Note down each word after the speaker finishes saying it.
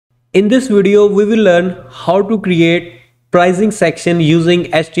In this video, we will learn how to create pricing section using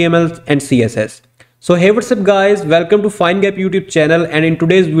HTML and CSS. So hey, what's up guys, welcome to FindGap YouTube channel, and in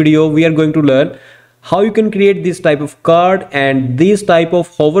today's video we are going to learn how you can create this type of card and these type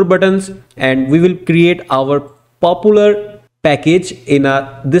of hover buttons, and we will create our popular package in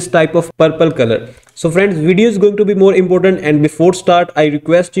this type of purple color. So friends, video is going to be more important, and before start I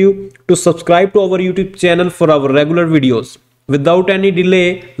request you to subscribe to our YouTube channel for our regular videos. Without any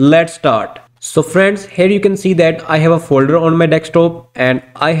delay, let's start. So friends, here you can see that I have a folder on my desktop and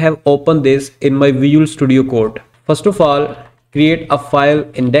I have opened this in my Visual Studio Code. First of all, create a file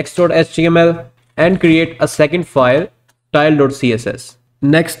index.html and create a second file style.css.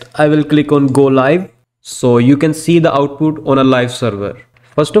 Next, I will click on go live so you can see the output on a live server.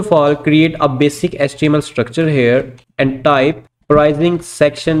 First of all, create a basic HTML structure here and type pricing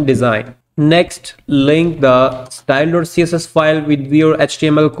section design. Next, link the style.css file with your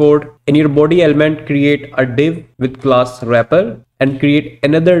HTML code. In your body element, create a div with class wrapper and create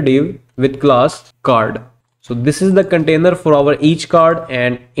another div with class card. So this is the container for our each card,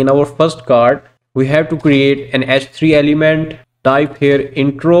 and in our first card we have to create an h3 element. Type here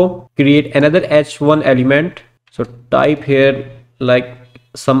intro, create another h1 element, so type here like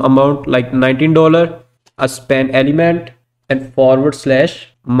some amount like $19, a span element and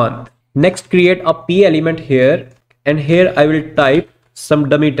 / month. Next, create a p element here, and here I will type some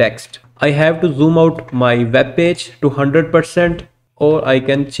dummy text. I have to zoom out my web page to 100%, or I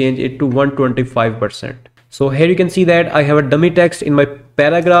can change it to 125%. So here you can see that I have a dummy text in my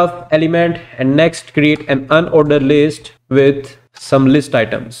paragraph element, and next create an unordered list with some list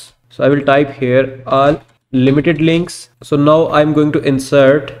items. So I will type here all limited links. So now I'm going to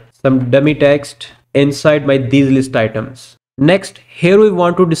insert some dummy text inside these list items. Next, here we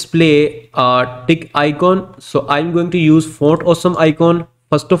want to display a tick icon, so I'm going to use font awesome icon.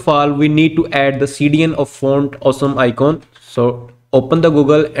 First of all, we need to add the CDN of font awesome icon. So open the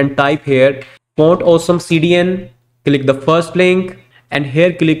Google and type here font awesome CDN, click the first link, and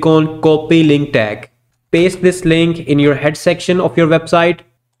here click on copy link tag. Paste this link in your head section of your website,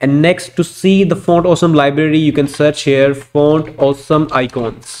 and next, to see the font awesome library, you can search here font awesome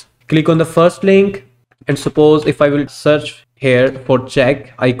icons. Click on the first link, and suppose if I will search here for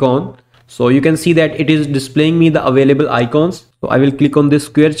check icon, so you can see that it is displaying me the available icons. So I will click on this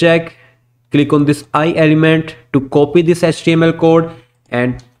square check, click on this I element to copy this HTML code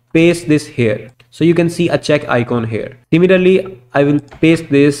and paste this here. So you can see a check icon here. Similarly, I will paste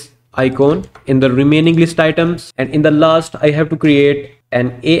this icon in the remaining list items, and in the last I have to create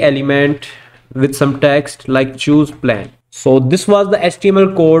an A element with some text like choose plan. So this was the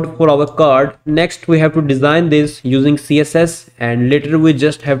HTML code for our card. Next, we have to design this using CSS, and later we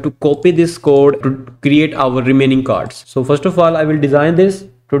just have to copy this code to create our remaining cards. So first of all, I will design this.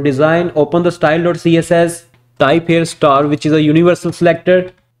 To design, open the style.css, type here star, which is a universal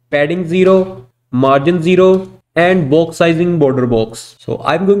selector, padding 0, margin 0, and box sizing border box. So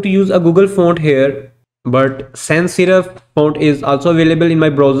I'm going to use a Google font here, but sans serif font is also available in my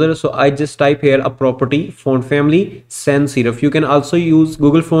browser, so I just type here a property font family sans serif. You can also use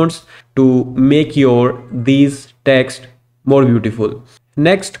Google fonts to make these text more beautiful.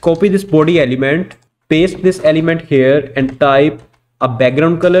 Next, copy this body element, paste this element here and type a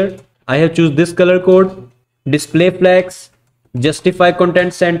background color. I have choose this color code, display flex, justify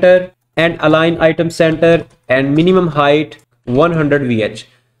content center, and align item center, and minimum height 100 VH.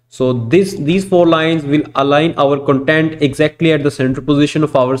 So these 4 lines will align our content exactly at the center position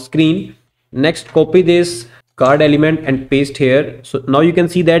of our screen. Next, copy this card element and paste here. So now you can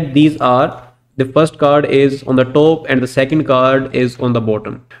see that these are the first card is on the top and the second card is on the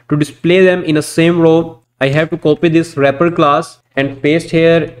bottom. To display them in a same row, I have to copy this wrapper class and paste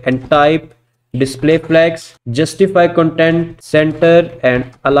here and type display flex, justify content center,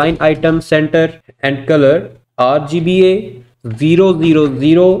 and align item center, and color RGBA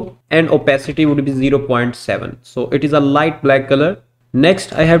 000, and opacity would be 0.7. so it is a light black color.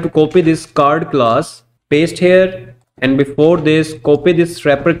 Next, I have to copy this card class, paste here, and before this copy this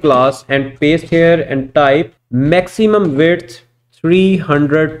wrapper class and paste here and type maximum width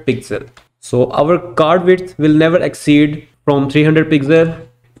 300 pixel. So our card width will never exceed from 300 pixel.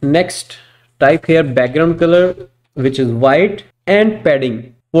 Next, type here background color, which is white, and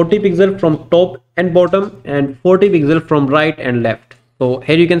padding 40 pixel from top and bottom and 40 pixel from right and left. So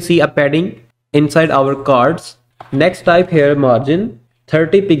here you can see a padding inside our cards. Next, type here margin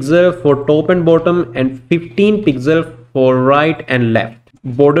 30 pixel for top and bottom and 15 pixel for right and left.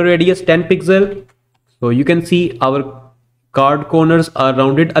 Border radius 10 pixel. So you can see our card corners are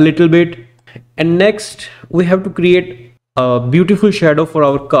rounded a little bit. And next we have to create a beautiful shadow for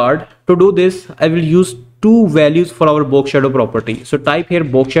our card. To do this, I will use two values for our box shadow property. So type here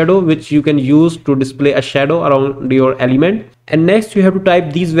box shadow, which you can use to display a shadow around your element. And next you have to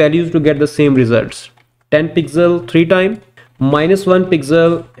type these values to get the same results. 10 pixel 3 times, -1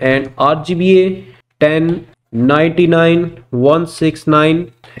 pixel, and RGBA 10, 99,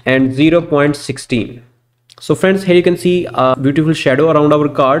 169 and 0.16. So friends, here you can see a beautiful shadow around our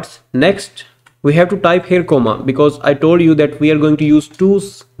cards. Next we have to type here comma, because I told you that we are going to use two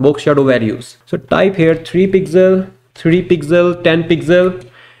box shadow values. So type here 3 pixel, 3 pixel, 10 pixel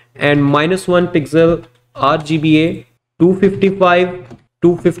and -1 pixel, RGBA 255,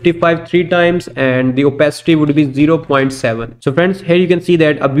 255 3 times, and the opacity would be 0.7. So friends, here you can see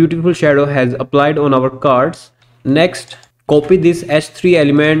that a beautiful shadow has applied on our cards. Next, copy this H3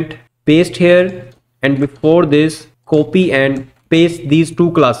 element, paste here, and before this copy and paste these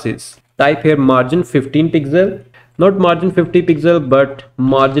two classes. Type here margin 15 pixel, not margin 50 pixel but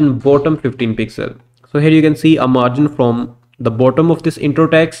margin bottom 15 pixel. So here you can see a margin from the bottom of this intro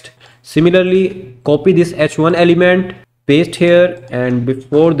text. Similarly, copy this H1 element, paste here, and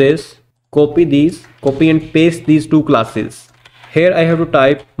before this copy and paste these two classes. Here I have to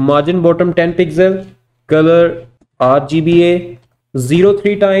type margin bottom 10 pixel, color RGBA 0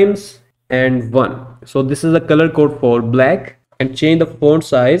 3 times and 1. So this is the color code for black, and change the font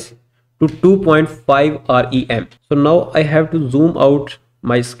size to 2.5 rem. So now I have to zoom out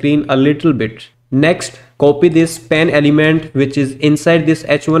my screen a little bit. Next, copy this pen element which is inside this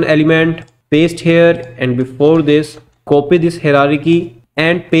H1 element, paste here, and before this copy this hierarchy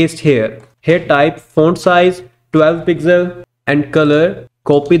and paste here. Here type font size 12 pixel and color,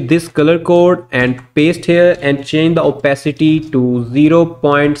 copy this color code and paste here and change the opacity to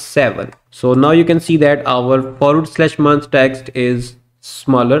 0.7. So now you can see that our /month text is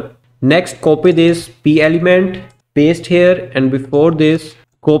smaller. Next, copy this P element, paste here, and before this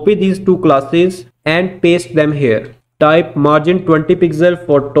copy these two classes and paste them here. Type margin 20 pixel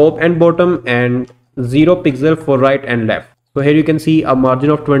for top and bottom and 0 pixel for right and left. So here you can see a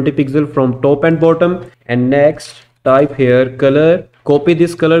margin of 20 pixel from top and bottom. And next, type here color, copy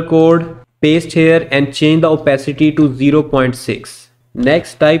this color code, paste here and change the opacity to 0.6.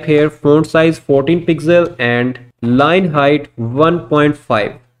 Next, type here font size 14 pixel and line height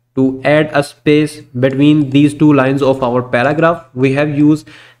 1.5. To add a space between these two lines of our paragraph, we have used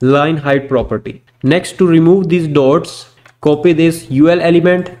line height property. Next, to remove these dots, copy this UL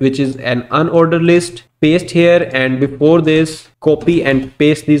element which is an unordered list, paste here, and before this copy and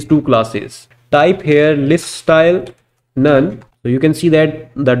paste these two classes. Type here list style none. So you can see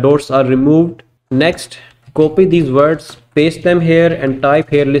that the dots are removed. Next, copy these words, paste them here and type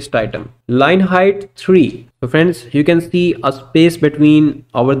here list item. Line height 3. So friends, you can see a space between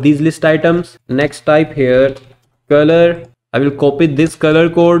these list items. Next, type here color. I will copy this color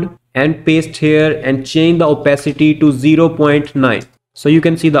code and paste here and change the opacity to 0.9. So you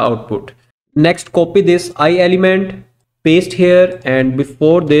can see the output. Next, copy this I element, paste here, and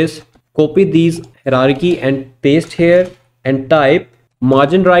before this copy these hierarchy and paste here and type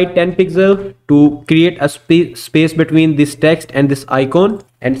margin right 10 pixel to create a space between this text and this icon.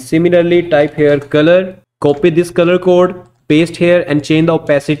 And similarly, type here color, copy this color code, paste here and change the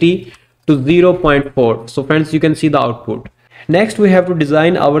opacity to 0.4. So friends, you can see the output. Next, we have to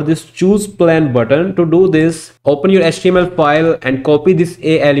design this choose plan button. To do this, open your HTML file and copy this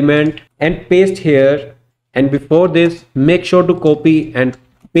A element and paste here, and before this make sure to copy and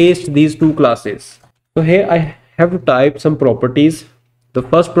paste these two classes. So here I have to type some properties. The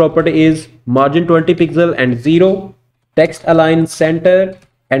first property is margin 20 pixel and 0, text align center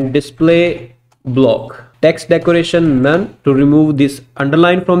and display block, text decoration none to remove this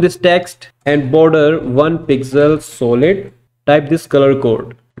underline from this text, and border 1 pixel solid. Type this color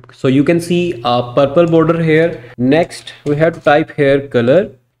code. So you can see a purple border here. Next, we have to type here color,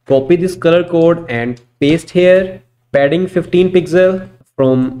 copy this color code and paste here, padding 15 pixel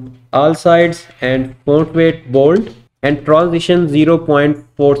from all sides and font weight bold and transition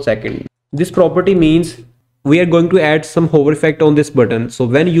 0.4 second. This property means we are going to add some hover effect on this button. So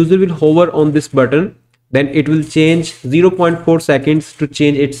when user will hover on this button, then it will change 0.4 seconds to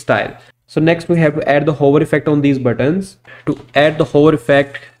change its style. So next we have to add the hover effect on these buttons. To add the hover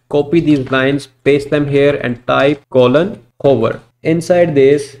effect, copy these lines, paste them here and type colon hover. Inside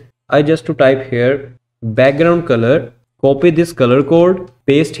this, I just to type here background color, copy this color code,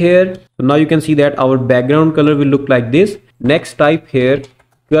 paste here. So now you can see that our background color will look like this. Next, type here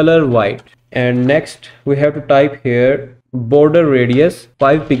color white, and next we have to type here border radius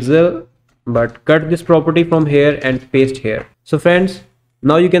 5 pixel, but cut this property from here and paste here. So friends,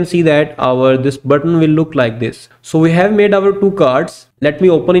 Now you can see that our this button will look like this. So we have made our two cards. Let me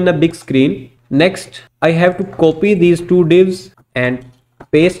open in a big screen. Next, I have to copy these two divs and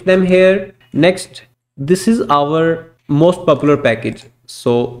paste them here. Next, this is our most popular package.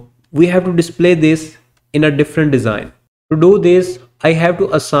 So we have to display this in a different design. To do this, I have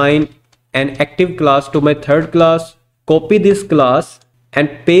to assign an active class to my third class, copy this class and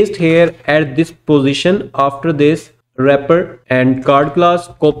paste here at this position after this wrapper and card class.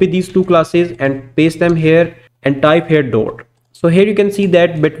 Copy these two classes and paste them here and type here dot. So here you can see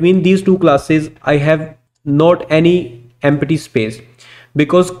that between these two classes I have not any empty space,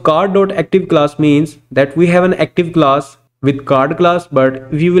 because card.active class means that we have an active class with card class, but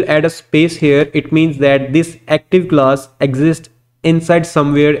if you will add a space here, it means that this active class exists inside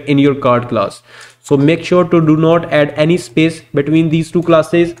somewhere in your card class. So make sure to do not add any space between these two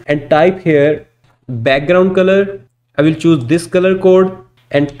classes and type here background color. I will choose this color code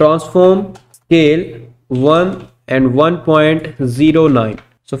and transform scale 1 and 1.09.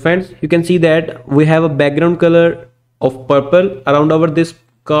 So friends, you can see that we have a background color of purple around our this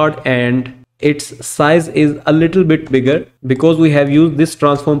card and its size is a little bit bigger because we have used this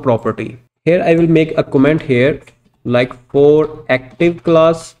transform property. Here I will make a comment here like for active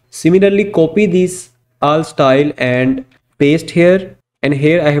class. Similarly, copy this all style and paste here, and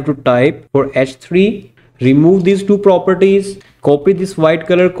here I have to type for h3, remove these two properties, copy this white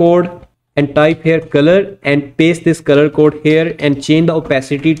color code and type here color and paste this color code here and change the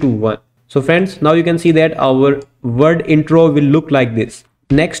opacity to 1. So friends, now you can see that our word intro will look like this.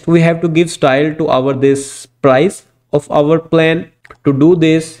 Next, we have to give style to our this price of our plan. To do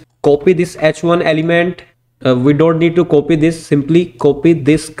this, copy this h1 element. We don't need to copy this, simply copy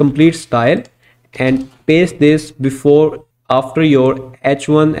this complete style and paste this before after your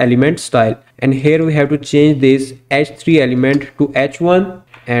h1 element style, and here we have to change this h3 element to h1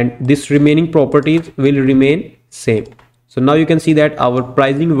 and this remaining properties will remain same. So now you can see that our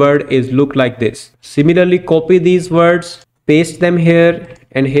pricing word is look like this. Similarly, copy these words, paste them here,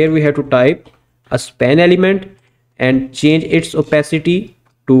 and here we have to type a span element and change its opacity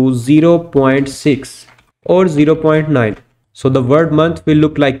to 0.6 or 0.9. So the word month will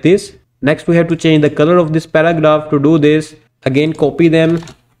look like this. Next, we have to change the color of this paragraph. To do this, again copy them,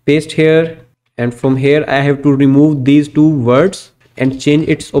 paste here, and from here I have to remove these two words and change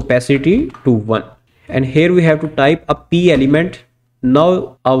its opacity to 1. And here we have to type a p element.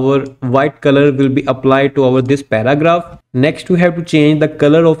 Now our white color will be applied to our this paragraph. Next, we have to change the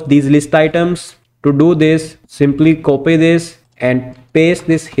color of these list items. To do this, simply copy this and paste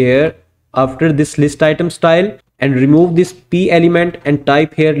this here after this list item style and remove this p element and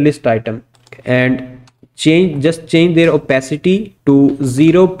type here list item and just change their opacity to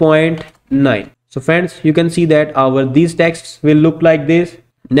 0.9. So friends, you can see that our these texts will look like this.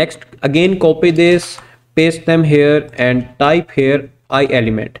 Next, again copy this, paste them here and type here I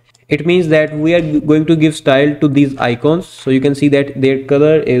element. It means that we are going to give style to these icons. So you can see that their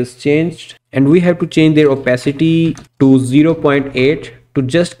color is changed and we have to change their opacity to 0.8 to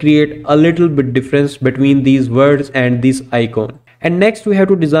just create a little bit difference between these words and this icon. And next, we have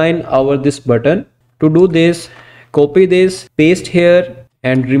to design our this button. To do this, copy this, paste here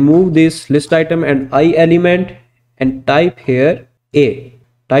and remove this list item and I element and type here A.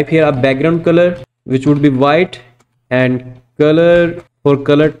 Type here a background color which would be white, and color for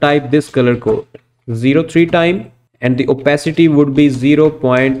color type this color code 03 time and the opacity would be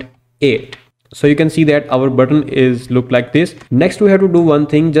 0.8. So you can see that our button is look like this. Next, we have to do one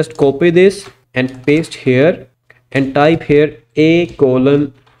thing, just copy this and paste here and type here a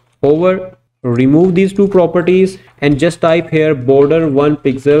colon over, remove these two properties and just type here border 1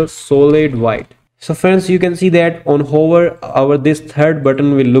 pixel solid white. So friends, you can see that on hover our this third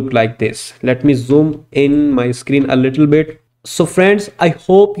button will look like this. Let me zoom in my screen a little bit. So friends, I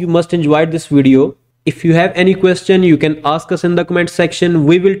hope you must enjoyed this video. If you have any question, you can ask us in the comment section.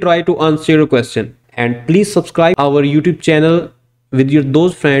 We will try to answer your question. And please subscribe our YouTube channel with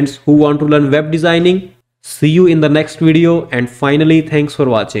those friends who want to learn web designing. See you in the next video, and finally, thanks for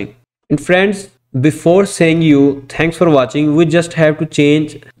watching. And friends, before saying you thanks for watching, we just have to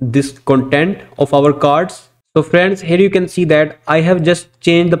change this content of our cards. So friends, here you can see that I have just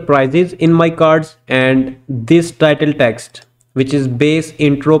changed the prices in my cards and this title text, which is base,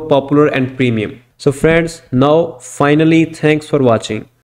 intro, popular and premium. So friends, now finally thanks for watching.